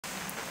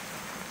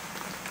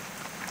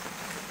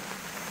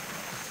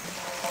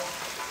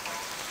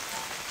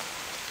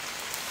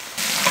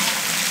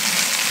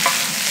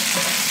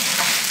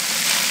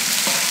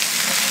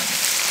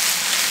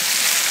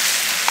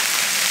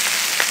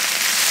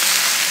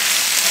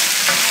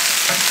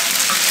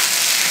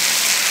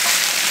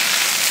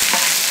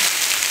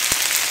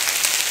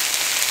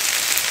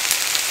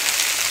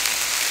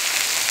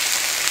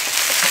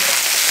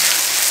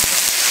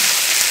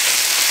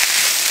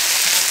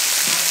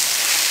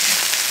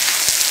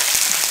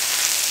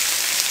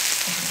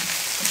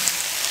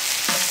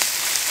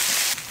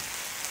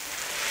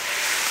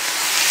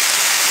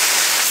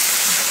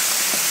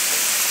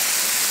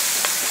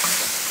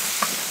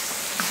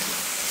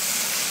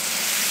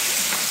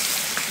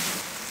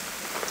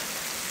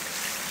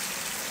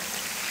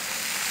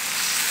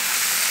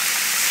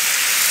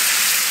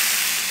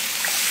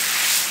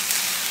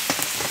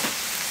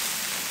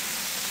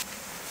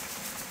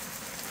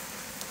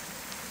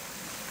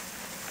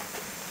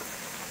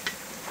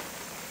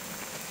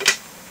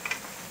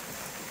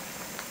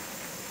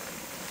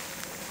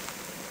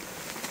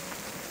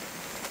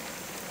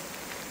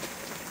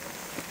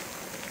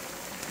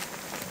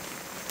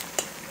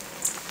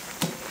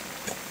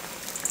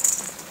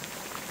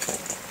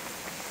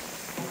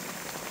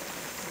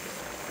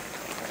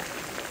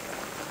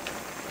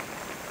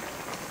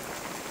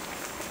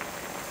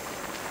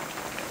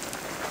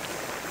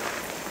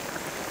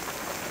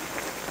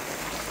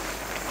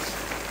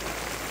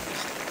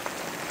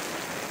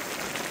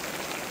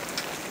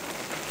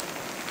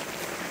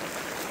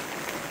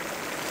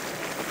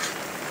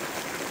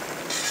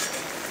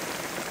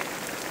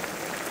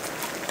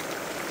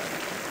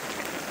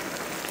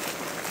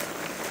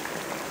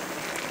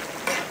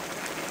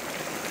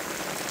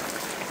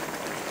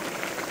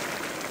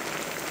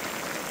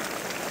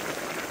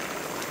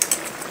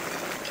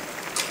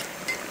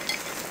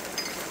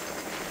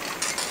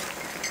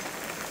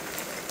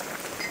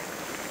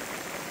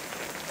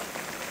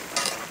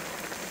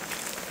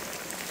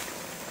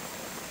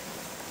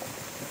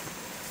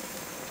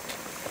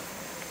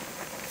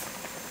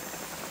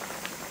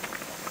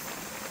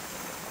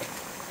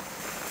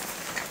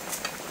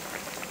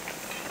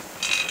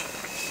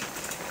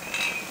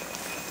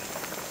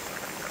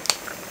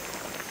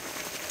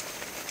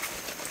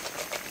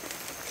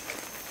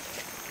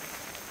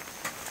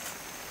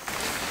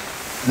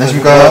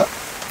안녕하십니까.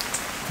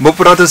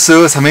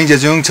 먹브라더스 삼형제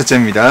중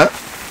첫째입니다.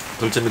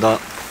 둘째입니다.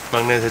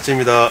 막내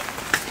셋째입니다.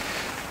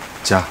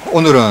 자,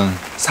 오늘은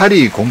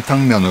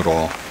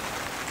사리곰탕면으로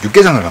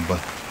육개장을 한번.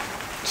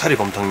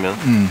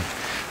 사리곰탕면?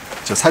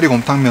 저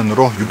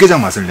사리곰탕면으로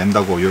육개장 맛을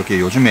낸다고 이렇게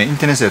요즘에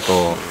인터넷에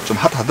또 좀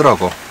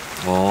핫하더라고.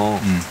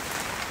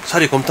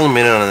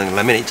 사리곰탕면이라는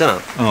라면이 있잖아.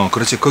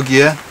 그렇지.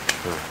 거기에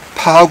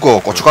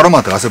파하고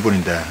고춧가루만 들어갔을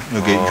뿐인데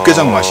여기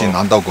육개장 맛이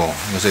난다고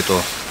요새 또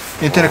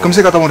인터넷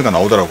검색하다 보니까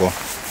나오더라고.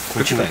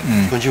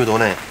 군침이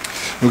도네.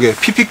 이게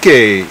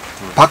PPK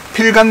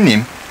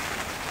박필관님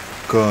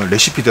그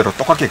레시피대로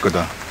똑같게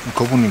했거든.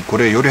 그분이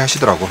그래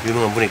요리하시더라고.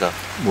 유명한 분이가.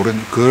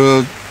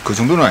 그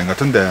정도는 아닌 것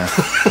같은데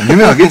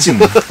유명하겠지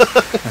뭐.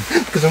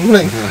 그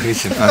정도는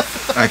아니겠지.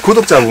 아니,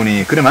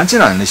 구독자분이 그래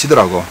많지는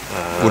않으시더라고.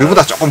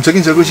 우리보다 조금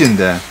적긴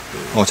적으시는데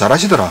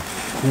잘하시더라.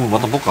 국물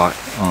맛 한번 볼까?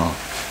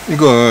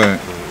 이걸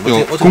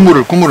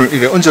국물을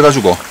이렇게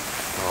얹어가지고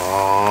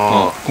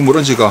국물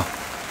얹어가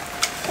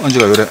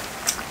요래.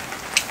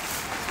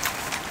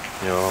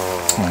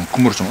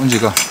 국물을 좀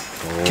얹어가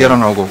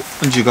계란하고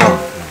얹어가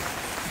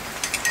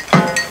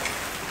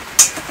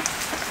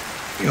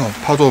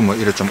파도 뭐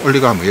이래 좀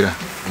올리가 뭐 이래.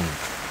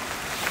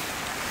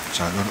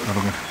 자,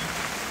 여러 개.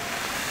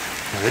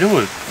 이런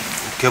걸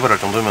개발할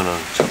정도면은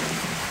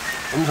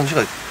참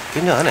솜씨가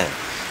굉장하네.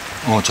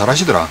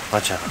 잘하시더라.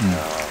 맞죠.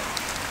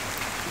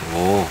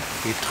 오,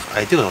 이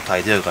아이디어가 좋다.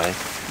 아이디어가.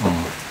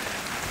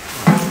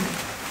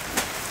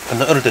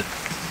 나 어릴 때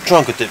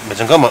중학교 때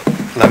매장 가면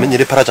라면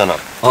이래 팔았잖아.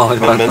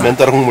 면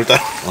따라 국물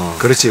따라.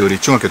 그렇지. 우리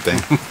중학교 때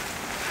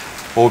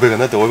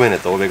 500원 했다. 500원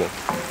했다. 500원.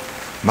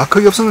 막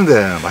크게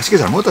없었는데 맛있게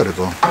잘 먹었다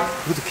그래도.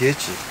 그것도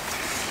기했지.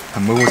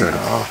 한번 먹어보자 그래.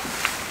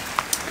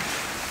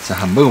 자,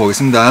 한번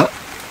먹어보겠습니다.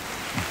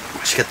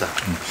 맛있겠다.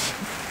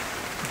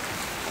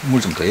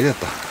 국물 좀 더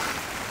해야겠다.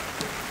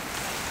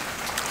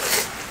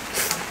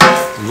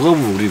 누가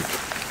보면 우리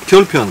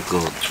겨울편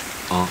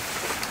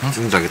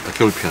증자겠다.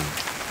 겨울편.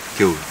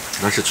 겨울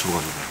날씨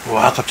추워가지고.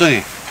 와,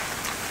 갑자기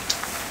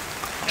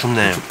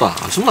춥네. 춥다.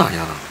 안 춥나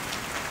아니야.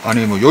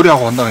 아니 뭐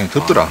요리하고 한다니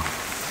덥더라.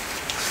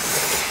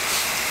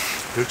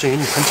 열정이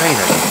이미 한창이네.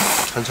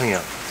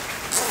 한창이야.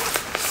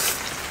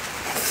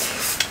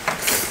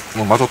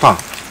 맛 좋다.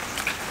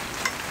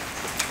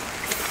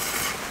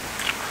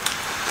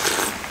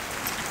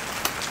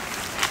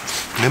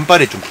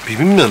 면발이 좀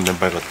비빔면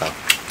면발 같다.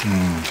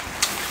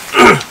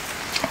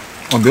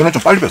 면을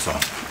좀 빨리 뺐어.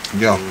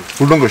 내가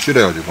굵은 걸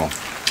싫어해가지고.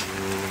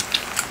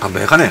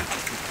 매가네.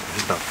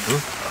 맛있다.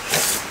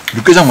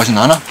 육개장 맛이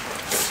나나?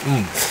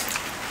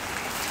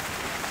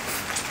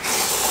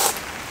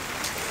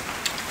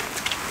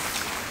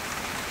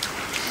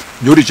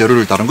 요리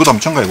재료를 다른 것도 한번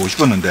첨가해보고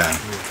싶었는데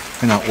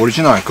그냥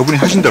오리지널 그분이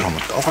하신 대로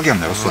한번 똑같게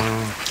한번 내봤어.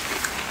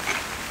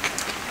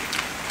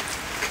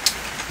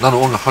 나는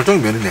오늘 하루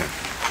종일 면이네.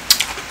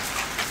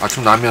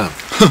 아침 라면.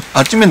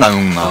 아침에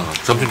라면 먹나?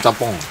 점심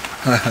짬뽕.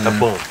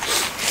 짬뽕.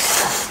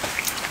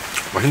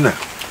 맛있네.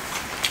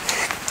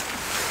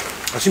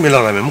 아침에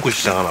라면 먹고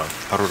시작하나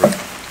하루를.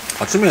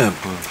 아침에 한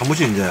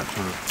번씩 이제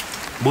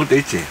먹을 때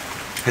있지.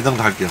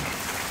 해장도 할 겸.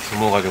 술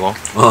먹어가지고.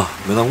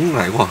 매장 먹는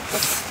거 아니고.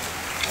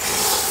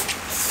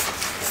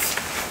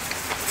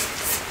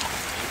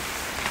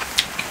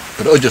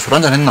 그래, 어제 술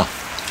한잔 했나?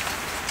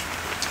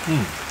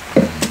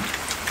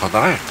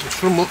 가다해.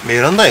 술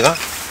매일 한다 이가?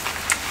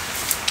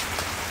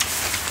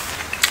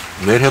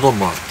 매일 해도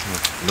뭐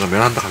내가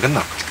매일 한다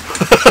하겠나?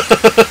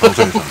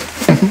 방송에서.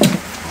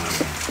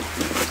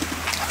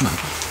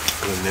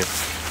 그렇네.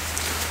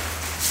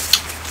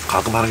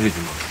 가끔 하는 게지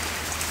뭐.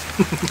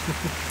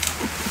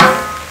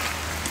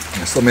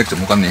 써맥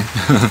전문가님.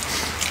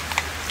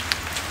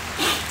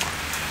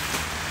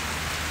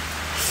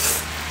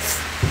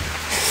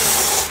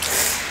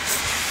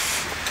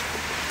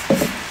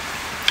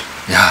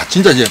 야,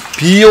 진짜 이제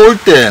비 올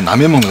때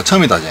라면 먹는 거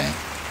처음이다 이제.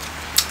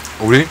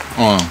 우리?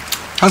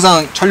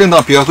 항상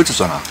촬영다가 비가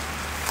그쳤잖아.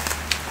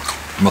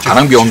 뭐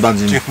가랑비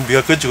온다든지. 지금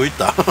비가 그치고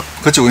있다.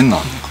 그치고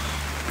있나?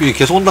 비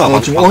계속 온다.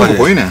 지금 오는 거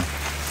보이네.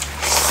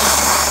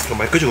 좀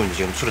많이 그치고 있는데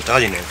지금 술이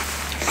작아지네.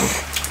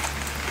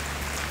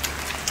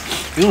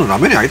 이거는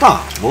라면이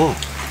아니다. 뭐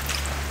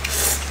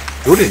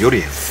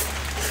요리.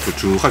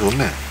 쭉하게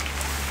좋네.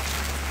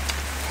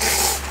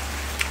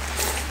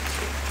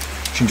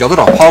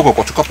 신기하더라. 파하고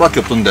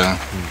고춧가루밖에 없던데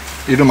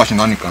이런 맛이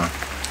나니까.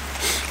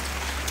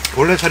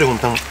 원래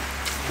사리곰탕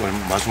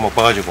맛을 못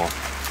봐가지고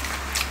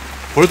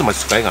원래도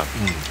맛있을까 이가?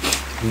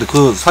 근데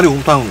그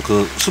사리곰탕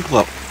그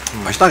스프가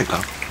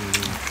맛있다니까.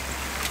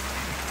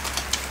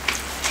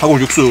 사골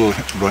육수로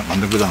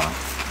만든 거잖아.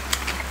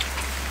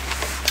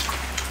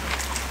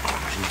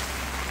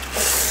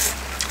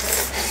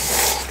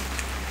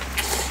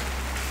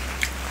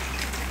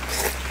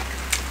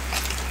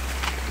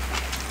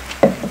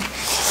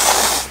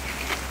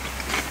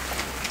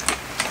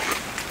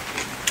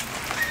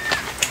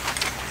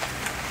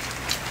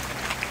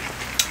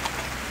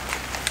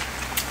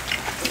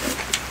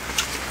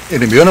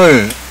 이래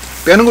면을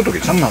빼는 것도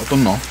괜찮나?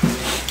 어떻노?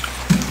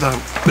 나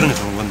그런 게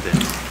좋은 건데.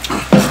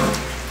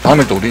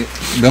 다음에 또 우리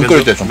면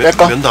끓일 때 좀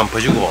뺄까? 면도 안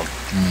퍼지고.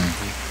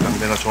 딱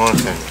내가 좋아하는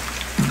스타일.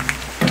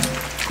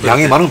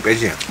 양이 많으면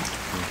빼지.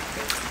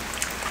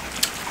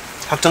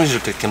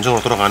 학창시절 때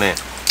감성으로 돌아가네.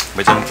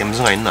 매장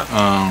감성가 있나?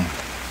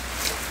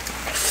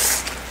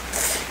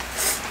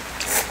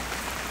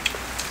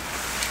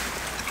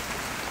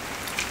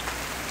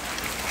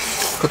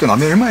 그때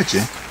라면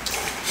얼마였지?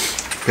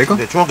 100원?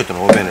 근데 중학교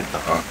때는 500원 했다.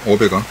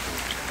 500원?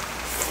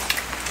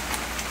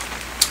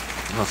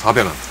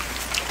 400원.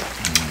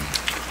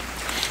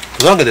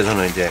 고등학교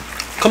때서는 이제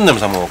컵라면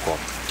사 먹었고.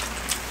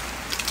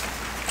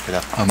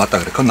 그냥 맞다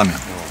그래 컵라면.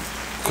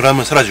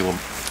 그러면 사라지고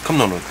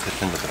컵라면으로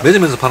됐던 거더라.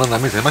 매점에서 파는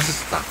라면이 제일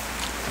맛있었다.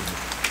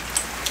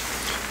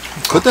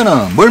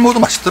 그때는 뭘 먹어도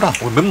맛있더라.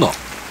 맵노?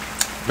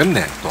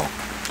 맵네 또.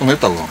 또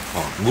맵다고.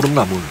 물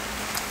없나 물?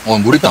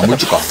 물 있다. 물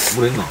줄까?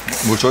 물 있노?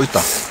 물 줘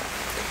있다.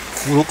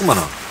 물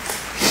없구만아.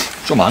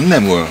 좀 많네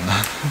물.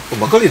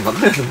 막걸리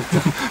먹자.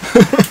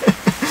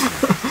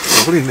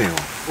 막걸리 있네요.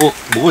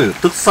 뭐예요?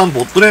 덕산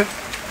보드레?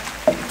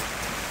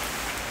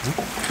 응?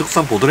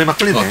 덕산 보드레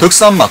막걸리네.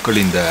 덕산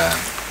막걸리인데.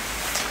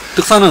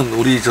 덕산은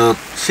우리 저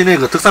시내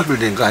그 덕산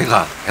빌딩 그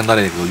아이가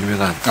옛날에 그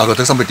유명한. 그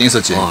덕산 빌딩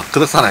있었지. 그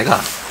덕산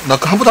아이가. 나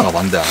그 한 번도 안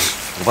가봤는데.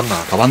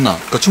 가봤나? 가봤나?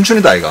 그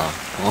춘천이다 아이가.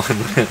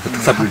 옛날에 그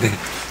덕산 빌딩.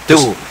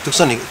 대구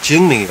덕산이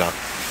지역명이가.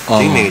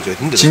 지역명이죠.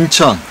 힘들어.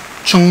 진천,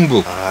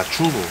 충북.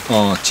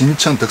 충북.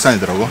 진천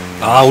덕산이더라고.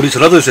 우리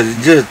전라도에서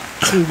이제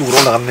충북으로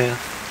올라갔네.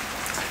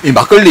 이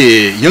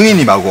막걸리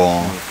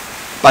영희님하고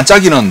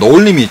반짝이는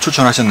노을님이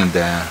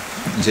추천하셨는데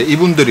이제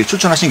이분들이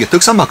추천하신 게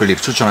덕산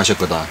막걸리를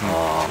추천하셨거든.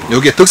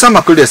 여기에 덕산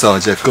막걸리에서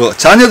이제 그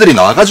자녀들이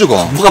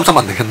나와가지고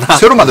무감싸면 안 되겠나?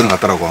 새로 만드는 것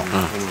같더라고.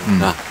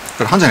 야,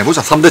 그럼 한잔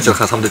해보자. 3대째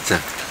가 3대째.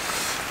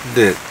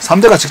 근데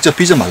 3대가 직접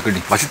빚은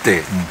막걸리.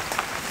 맛있대.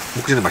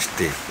 먹기 전에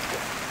맛있대.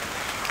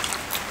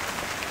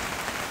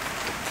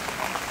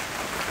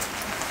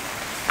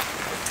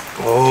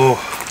 오,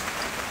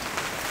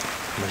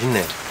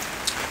 맛있네.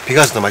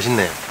 비가 와서 더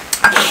맛있네.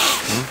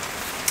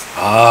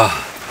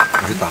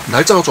 맛있다.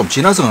 날짜가 좀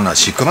지나서 그러나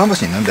시큼한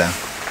맛이 있는데.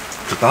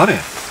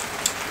 적당하네.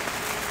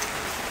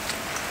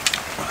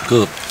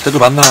 그 댓글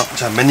봤나?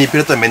 자, 맨입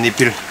빌었다, 맨입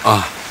빌.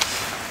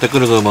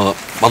 댓글에 그 뭐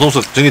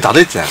마동석 정리 다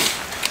됐지?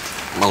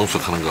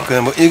 마동석 하는 거. 그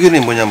뭐 일견이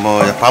뭐냐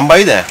뭐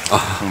반바이 돼.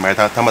 말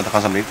다 담아다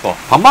간 사람 있고.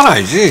 반반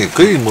아니지.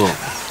 거의 뭐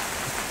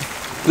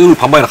이걸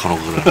반반이라 하노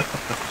그거를.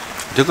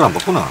 댓글 안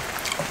봤구나.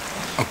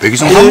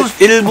 백이성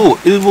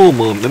일부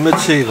뭐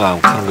몇몇이가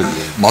하는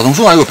거지.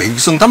 마동석 아니고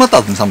백이성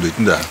담았다는 사람도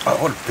있던데.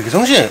 오늘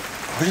백이성 씨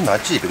훨씬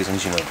낫지. 백이성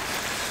씨는.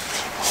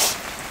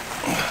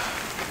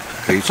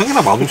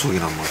 백이성이나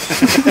마동석이나 뭐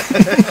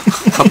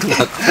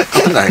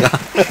같은 거 아이가?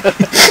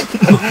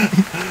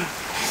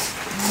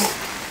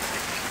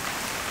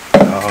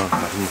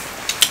 맛있네.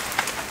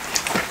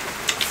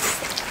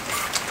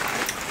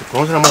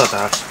 그런 사람마다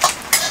다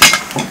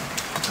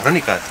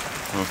다르니까.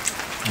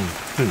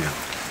 그러냐.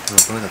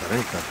 그런 다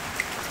다르니까.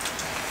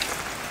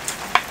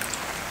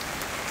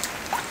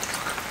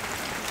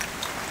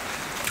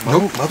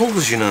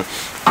 마동수 씨는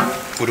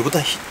우리보다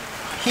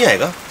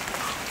희야이가?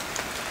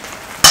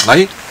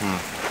 나이?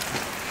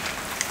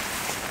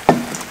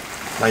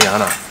 나이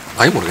아나.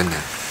 나이 모르겠네.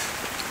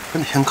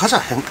 근데 형 가자.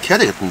 형 해야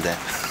되겠던데.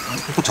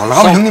 잘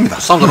나가면 형님이다.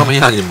 싸움 나가면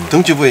해야지 뭐.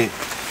 덩치 부위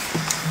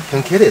형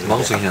해야 되겠던데.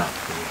 마동석이냐.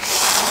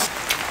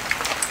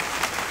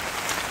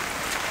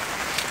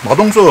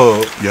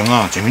 마동석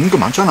영화 재밌는 거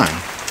많잖아요.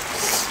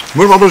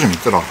 뭘 봐도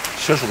재밌더라.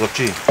 쉴 수가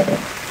없지.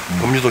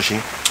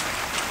 범죄도시.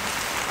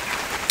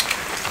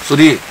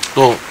 3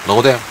 또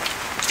나오대.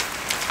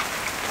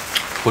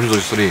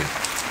 본인도시 3.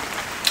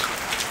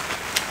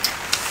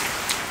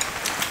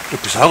 좀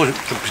비싸고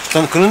좀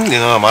비슷한 그런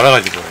영화가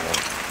많아가지고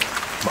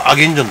뭐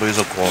악인전도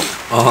있었고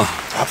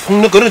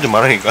폭력 그런 게 좀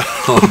많으니까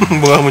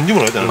뭐가 뭔지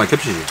모르겠잖아. 정말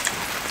겹치지.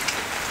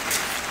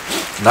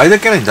 나이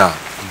됐게는 이제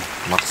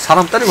막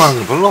사람 때리고 하는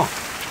건 별로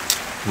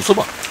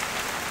무서워.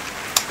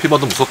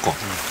 피봐도 무섭고.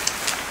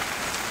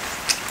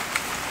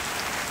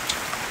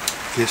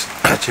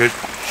 제일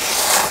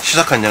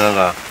시작한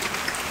영화가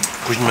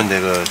 90년대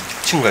그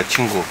친구야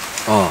친구.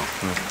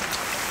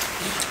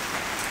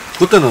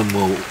 그때는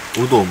뭐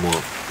우리도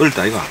뭐 어릴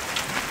때 아이가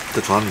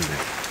그때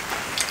좋았는데.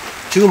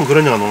 지금은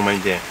그런 영화 너무 많이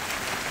이제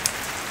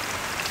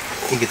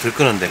이게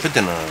들끄는데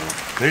그때는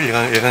왜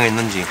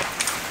열강했는지.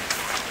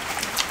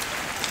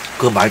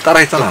 그 말 따라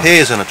했잖아.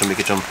 해외에서는 좀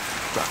이렇게 좀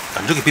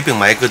안 좋게 비평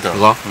많이 했거든.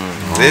 그거?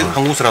 왜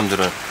한국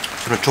사람들은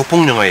저런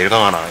조폭 영화에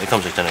열광하나 이렇게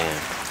하면서 있잖아요.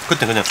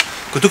 그때 그냥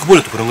그 듣고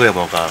보니 또 그런 거야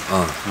보니까.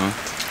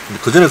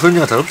 근데 그 전에 그런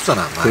영화 잘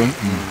없었잖아.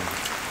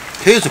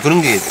 해외에서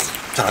그런 게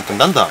잘 안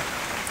뜬단다.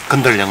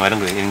 건달 영화 이런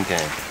거 이런 게.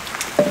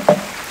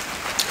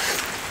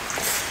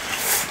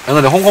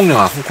 옛날에 홍콩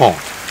영화 홍콩.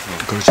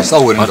 그렇지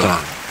싸우고 이런 거. 맞아.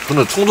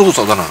 근데 총도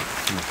쏘잖아.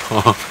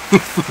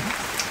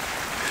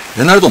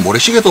 옛날에도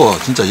모래시계도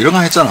진짜 이런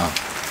했잖아.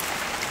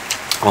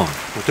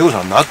 대구에서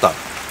안 나왔다.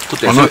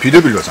 그때 나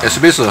비디오 빌렸잖아.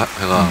 SBS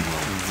해가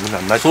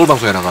안 나왔지.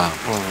 서울방송에다가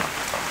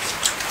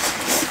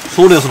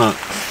서울에서는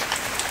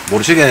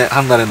모래시계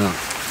한 날에는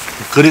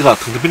거리가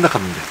텅텅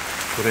빈다하는데.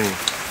 그래.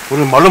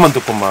 우리는 말로만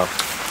듣고 막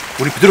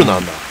우리 비디오로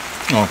나온다.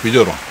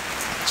 비디오로.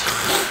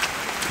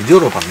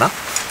 비디오로 봤나?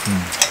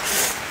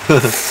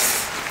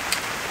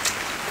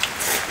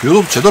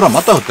 비디오 제대로 안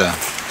맞다 그때.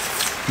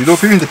 비디오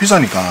필름인데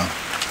비싸니까.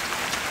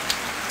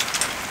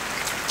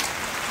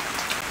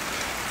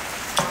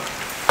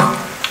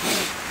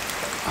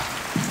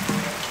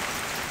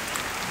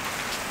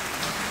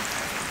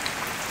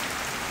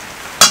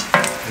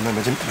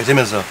 맨날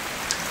매점에서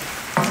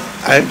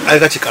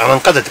알같이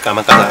까만 까자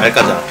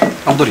알까자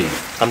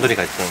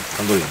깜돌이가 있던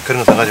감독이.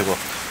 그런 거 사가지고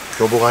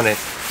교복 안에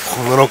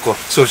콕 넣어놓고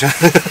수업 시간에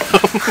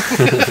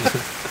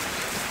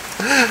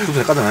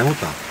수업에 까자 많이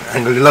먹다.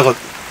 안 걸리려고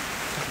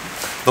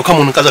녹화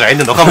먹는 까자가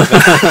아닌데 녹화 먹는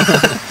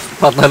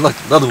까자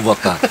나도 못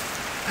봤다.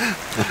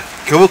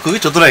 교복 그게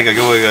좋더라니까.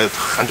 교복 이거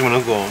안쪽에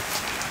넣고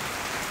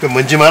그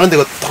먼지 많은데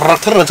그거 토락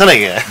털어놓잖아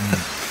이게.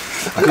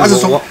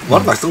 까자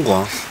와는 맛있던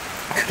거.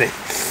 그래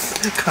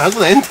가고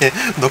다니는데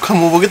녹화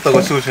못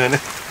보겠다고 수업 시간에.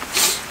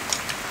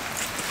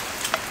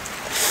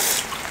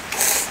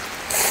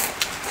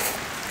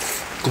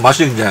 그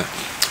맛이 이제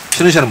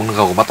쉬는 시간에 먹는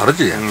거하고 맛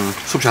다르지?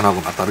 수업 시간하고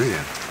맛 다르지?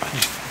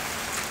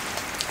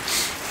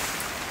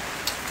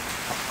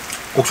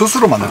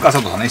 옥수수로 만든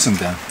가사도 하나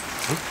있었는데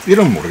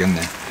이름은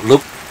모르겠네.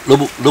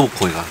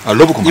 러브코이가. 아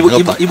러브콘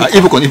맞다.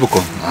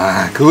 이브콘.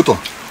 아 그것도.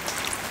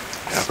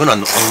 야 그건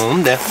안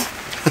먹는데.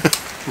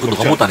 그거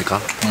누가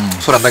못하니까.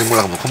 소리 안 나게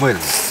먹으려고 뭐 커먹어야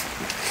되는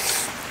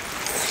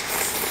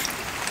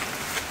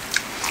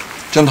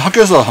전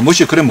학교에서 한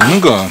번씩 그래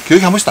먹는 거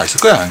기억이 한 번씩 다 있을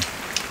거야.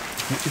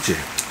 있지?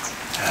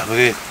 야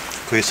그게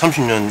거의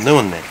 30년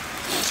넘었네.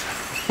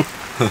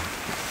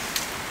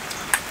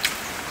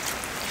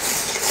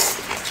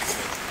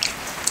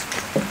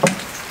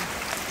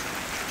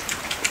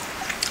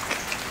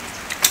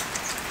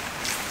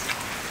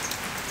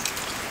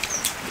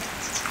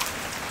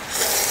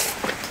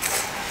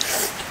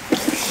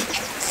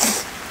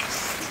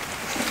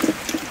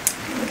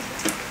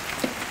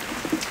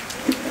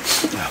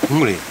 야,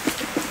 국물이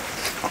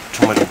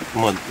정말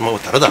뭐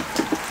다르다.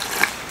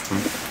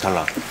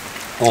 달라.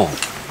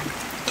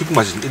 깊은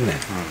맛이 있네.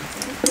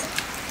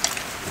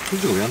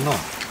 품질가 왜 안 나와?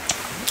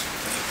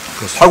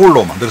 그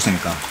사골로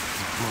만들었으니까.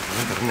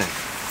 완전 다르네.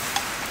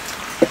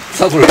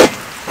 사골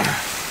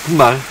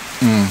분말.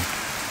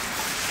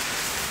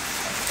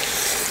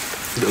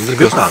 근데 은근히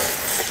맵다.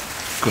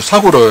 그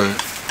사골을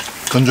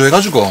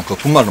건조해가지고 그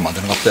분말로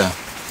만드는 것 같대.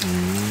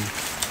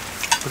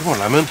 그리고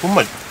라면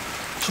분말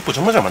수프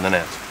정말 잘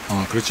만드네.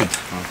 그렇지.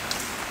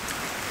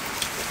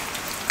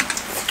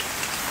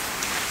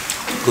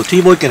 그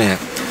튀김 먹기에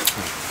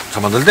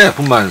잘 만들 때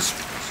분말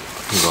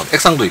그거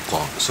액상도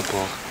있고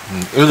수프.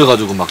 예를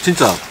들어가지고 막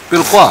진짜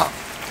뼈를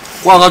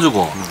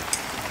꽈가지고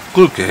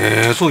그걸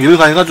계속 열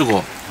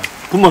가해가지고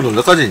분말도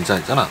몇 가지 진짜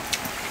있잖아.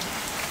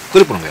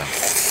 끓여 보는 거야.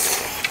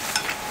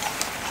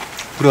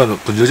 그래가지고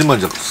건져진만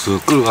이제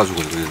쓱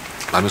끓여가지고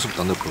라면 수프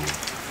다 넣고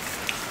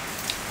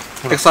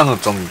액상은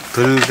좀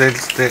덜 될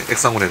때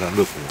액상으로 해가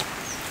넣고.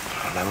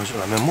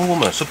 라면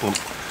먹으면 수프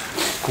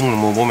국물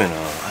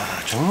먹으면은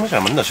정말 잘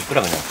만든다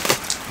싶더라. 그냥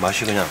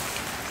맛이 그냥.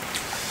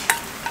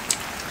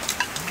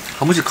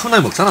 한 번씩 큰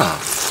라면 먹잖아.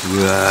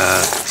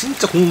 우와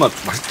진짜 국물 맛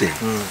맛있대.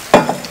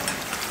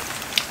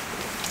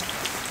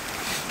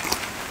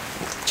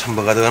 참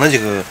뭐가 더 하는지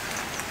그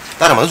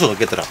따라 만들 수가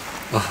없겠더라.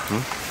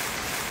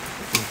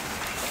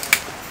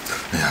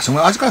 야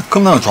정말 아직까지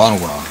컵라면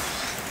좋아하는구나.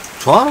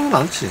 좋아하는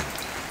건 않지.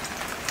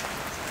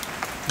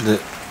 근데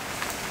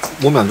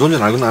몸에 안 좋은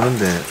줄 알고는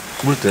아는데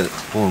먹을 때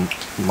보면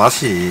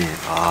맛이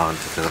진짜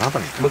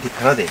대단하다니까. 먹기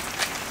편하대.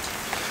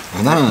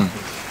 나는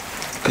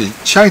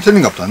그 취향이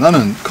틀린가 보다.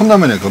 나는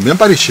컵라면에 그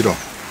면발이 싫어.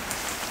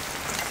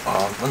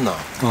 맞나?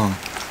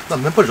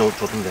 난 면발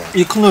좋던데.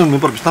 이 큰 놈의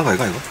면발이 비슷한 거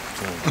아이가 이거?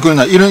 그래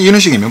나 이런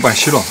식의 면발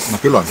싫어. 나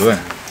별로 안 좋아해.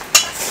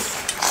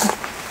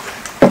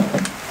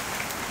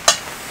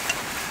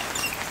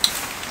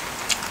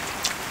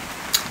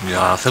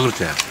 이야 새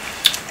그릇째.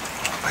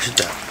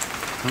 맛있다.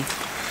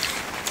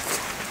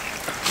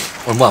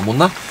 얼마 안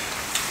먹나?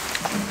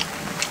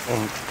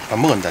 밥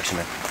먹었는데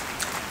아침에.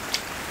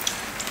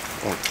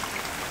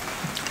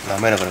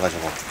 라면에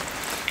그래가지고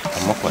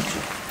밥 먹고 왔지.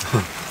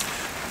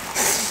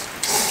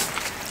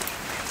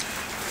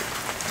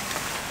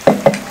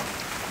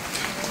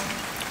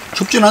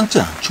 춥진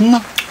않지? 춥나?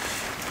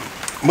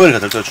 머리가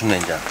덜덜 춥네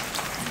이제.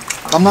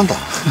 땀난다.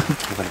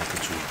 머리가 덜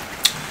춥네.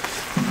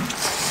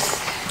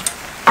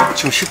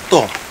 지금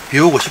 10도 비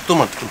오고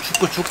 10도만 좀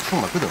춥고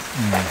맞거든.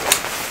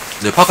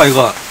 내 파가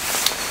이거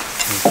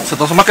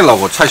세탁소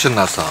맡기려고 차에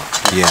싣놨어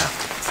뒤에.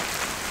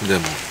 근데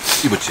뭐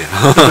입었지.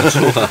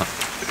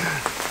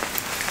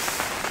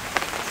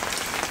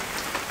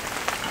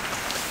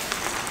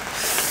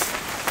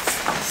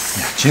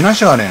 지난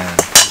시간에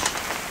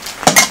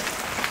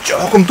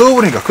조금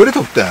더워보니까 그리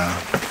덥대.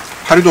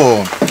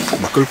 파리도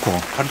막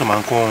끓고. 파리도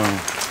많고.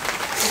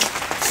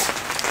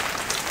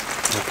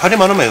 파리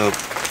많으면 이거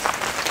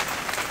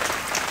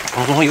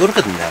방송하기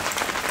어렵거든요.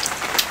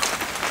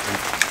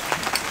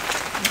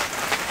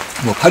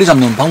 뭐 파리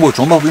잡는 방법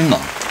좋은 방법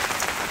있나?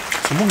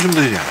 선풍기 좀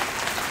되지.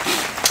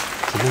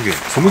 선풍기.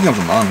 선풍기가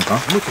좀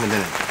나으니까. 이렇게 하면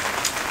되네.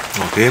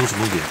 대형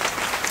선풍기.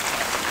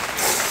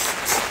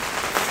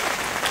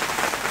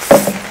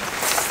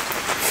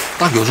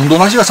 딱 요 정도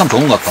날씨가 참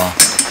좋은 것 같다.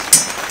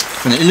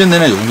 그냥 1년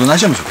내내 요 정도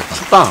날씨면 좋겠다.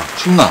 춥다.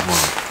 춥나?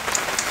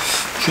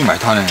 추위 많이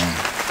타네.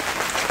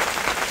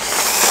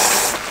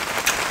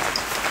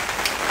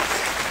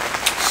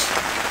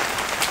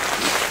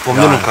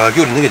 봄여름 가을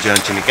겨울 있는 게 제일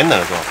재밌겠나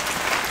그래도.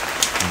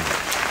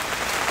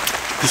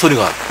 그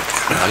소리가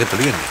나게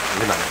들리겠네.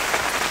 이게 나네.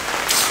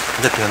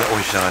 근데 비가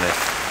오기 시작하네.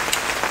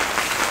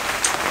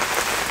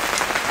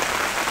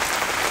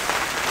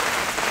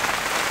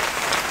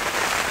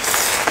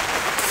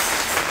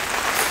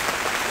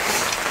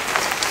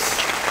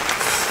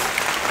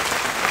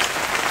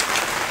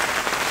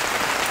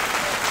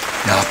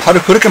 야,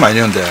 파를 그렇게 많이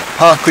넣었는데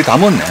파 거의 다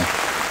먹었네.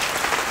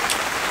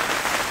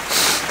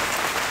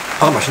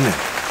 파가 맛있네.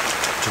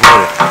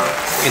 정말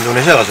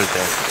인도네시아 갔을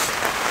때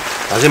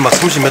낮에 막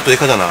 30 몇 도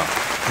이렇게 하잖아.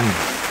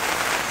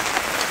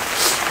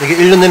 이게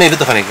 1년 내내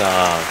이렇다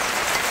하니까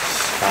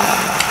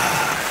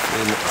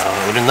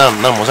우린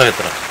난 못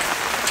사겠더라.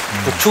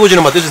 또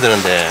추워지는 맛 있어야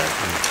되는데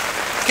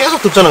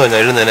계속 덥잖아 그냥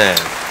 1년 내내.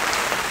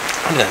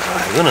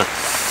 그러니까 이거는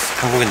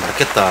한국이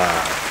낫겠다.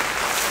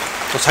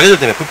 또 자기들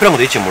때문에 불편한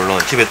것도 있지 물론.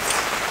 집에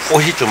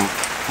옷이 좀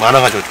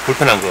많아가지고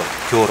불편한 거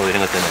겨울옷 이런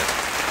것 때문에.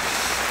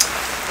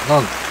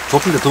 난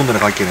좁은 데 더운 데를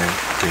갈게 네.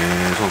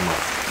 계속 막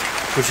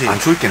솔직히 안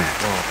추울 게네.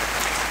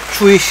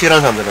 추위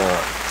싫어하는 사람들은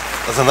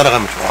어서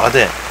날아가면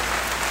좋아하대.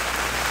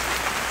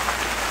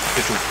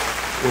 이게 좀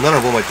우나라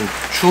보면 좀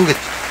추운 게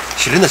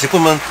질린다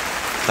싶으면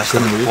다시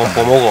그런 거 있다.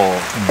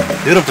 봄오고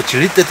여름 또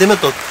질릴 때 되면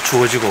또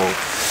추워지고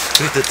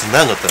그게 더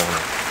나은 것 같더라고.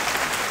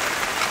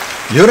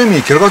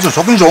 여름이 결과적으로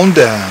좋긴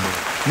좋은데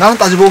나는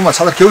따져보면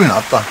차라리 겨울이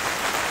낫다.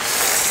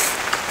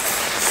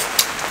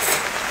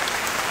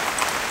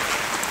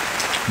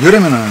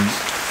 여름에는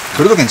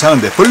그래도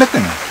괜찮은데 벌레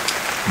때문에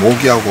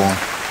모기하고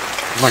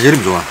나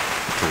여름 좋아.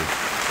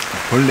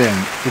 벌레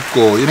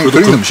붙고 이런 게 그래도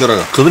걸리면 너무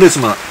싫어요. 그늘에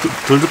있으면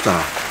덜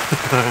덥잖아.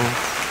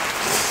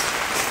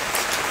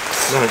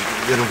 나는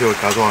여름 겨울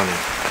다 좋아하네.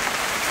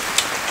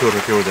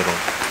 겨울은 겨울대로.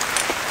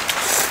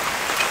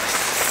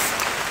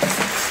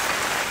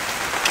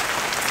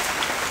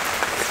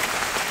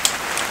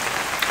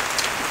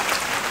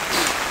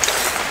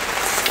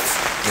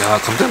 야,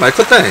 감자 많이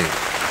컸다.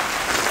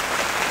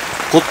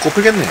 곧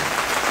꽃피겠네.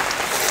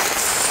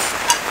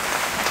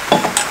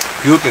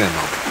 비올 게네,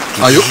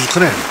 막. 아, 요-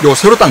 크네. 요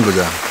새로 딴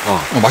거죠?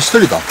 맛이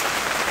틀리다.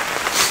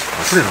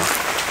 아, 그래나?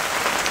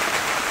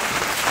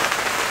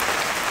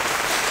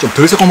 좀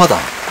덜 새콤하다.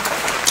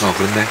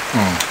 그렇네.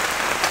 어.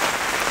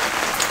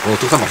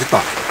 떡상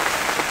맛있다.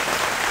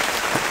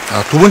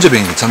 아, 두 번째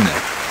병이 괜찮네.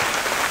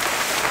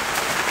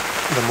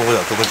 일단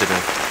먹어야 두 번째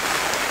병.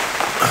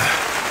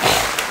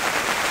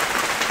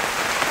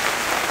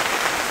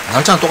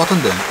 날짜는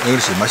똑같은데 왜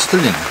그렇지? 맛이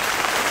틀리네.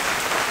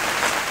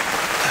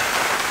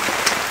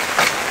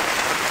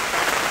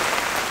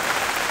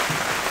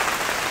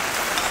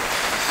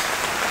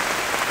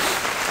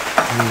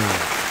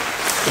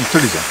 좀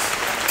틀리죠?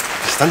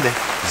 비슷한데.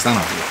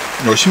 비슷하나?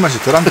 요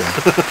신맛이 덜한데.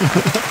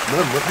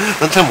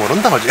 넌 잘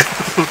모른다 말이야.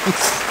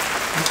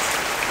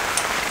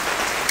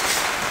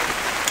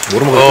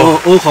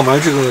 모르면 가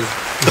말지, 그.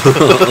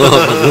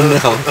 그렇네,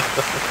 가.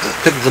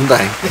 팩 건다.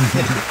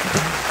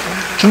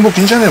 충북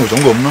진천에 뭐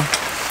좋은 거 없나?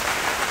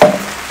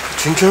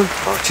 진천?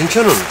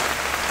 진천은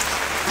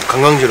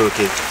관광지로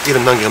이렇게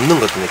이름 난 게 없는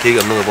것 같은데, 계획이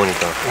없는 거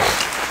보니까.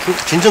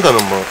 진천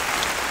가면 뭐,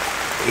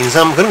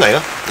 인삼 그런 거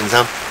아이가?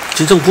 인삼?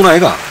 진청군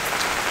아이가?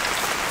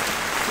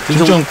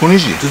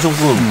 진천군이지.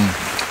 진청군.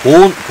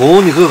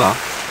 보온이 그거가?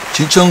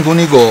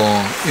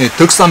 진천군이고 예,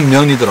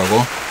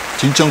 덕산면이더라고.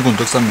 진천군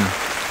덕산면.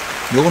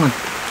 요거는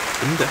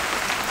근데?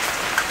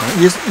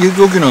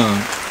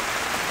 여기는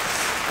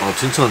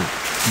진천,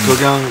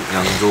 덕양,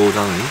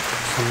 양조장의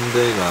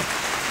 3대가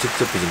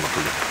직접 빚은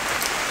막걸리.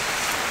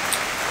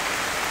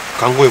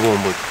 광고에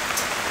보면 뭐,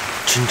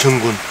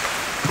 진천군,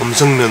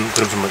 음성면,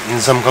 그러면서 뭐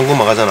인삼 광고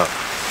막 하잖아.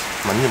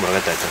 맞는지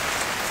모르겠다, 하여튼.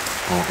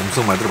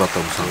 엄청 많이 들어봤다,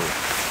 엄청.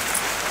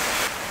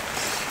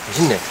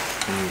 맛있네.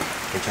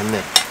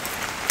 괜찮네.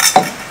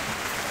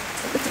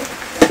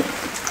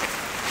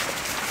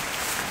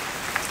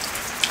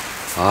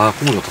 아,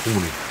 국물이 좋다,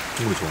 국물이.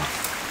 국물이 좋아.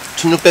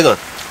 1,600원.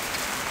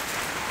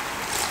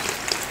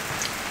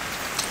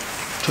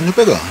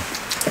 1600원.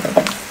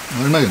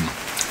 얼마겠노?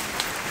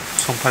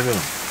 1,800원.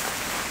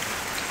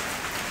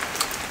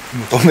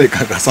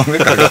 도매가가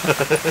소매가가.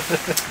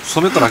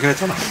 소매권 하긴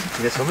했잖아.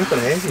 이제 소매권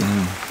해야지.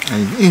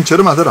 아니, 이건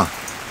저렴하더라.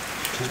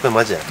 1,600원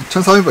맞지?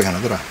 1400원밖에 안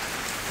하더라.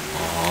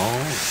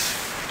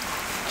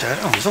 자,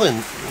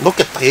 무조건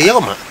높게 딱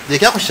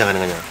얘기하고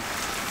시작하는 거냐.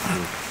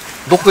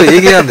 높게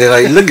얘기해야 내가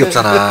잃는 게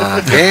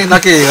없잖아. 개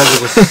낮게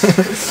해가지고.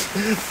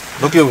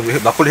 높게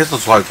막걸리 했어,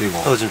 좋아할 때이고.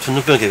 나도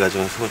지금 1,600원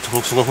해가지고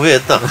순간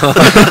후회했다.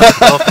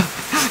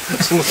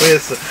 순간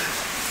후회했어.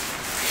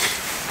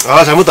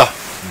 아, 잘 먹다.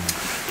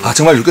 아,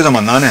 정말 육개장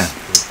맛 나네.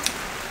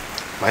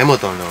 많이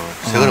먹었다, 오늘.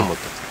 세 그릇 먹었다.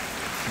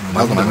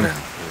 나도 그래. 그래.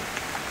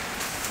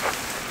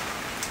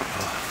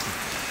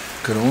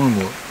 그럼 오늘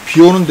뭐, 비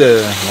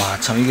오는데, 와,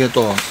 참, 이게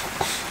또,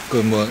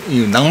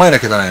 이 낭만이라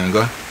해야 되는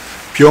걸.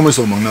 비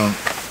오면서 먹는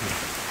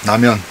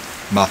라면,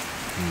 맛.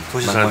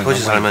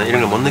 도시 살면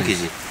이런 걸 못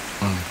느끼지.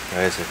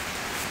 야외에서.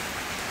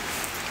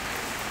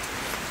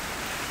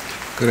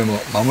 그래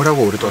뭐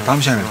마무리하고 우리 또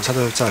다음 시간에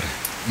찾아뵙자 그래.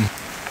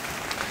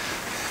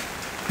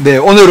 네,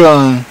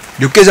 오늘은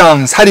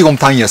육개장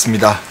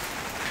사리곰탕이었습니다.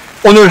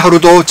 오늘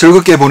하루도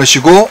즐겁게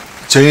보내시고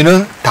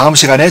저희는 다음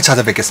시간에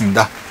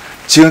찾아뵙겠습니다.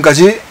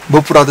 지금까지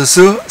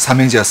먹브라더스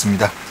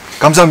삼행제였습니다.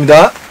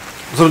 감사합니다.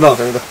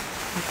 감사합니다.